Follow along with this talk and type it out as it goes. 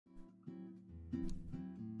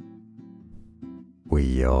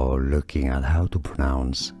We are looking at how to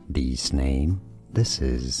pronounce this name. This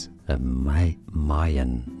is a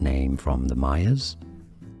Mayan name from the Mayas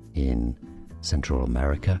in Central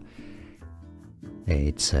America.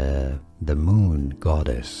 It's the moon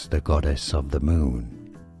goddess, the goddess of the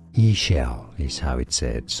moon. Ixchel is how it's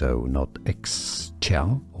said, so not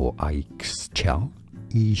Ixchel or Ixchel,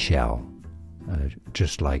 Ixchel,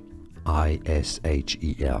 just like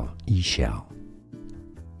Ishel, Ixchel.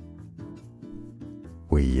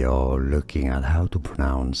 We are looking at how to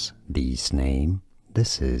pronounce this name.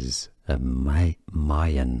 This is a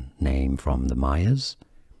Mayan name from the Mayas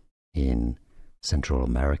in Central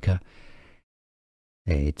America.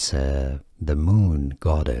 It's the moon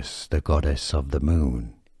goddess, the goddess of the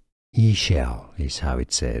moon. Ixchel is how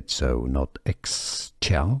it's said, so not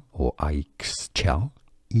Ixchel or Ixchel,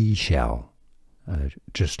 Ixchel,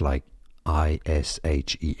 just like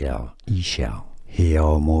Ishel, Ixchel. Here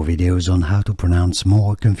are more videos on how to pronounce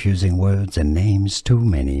more confusing words and names too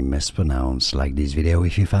many mispronounced. Like this video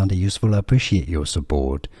if you found it useful. I appreciate your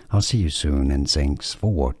support. I'll see you soon and thanks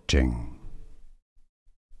for watching.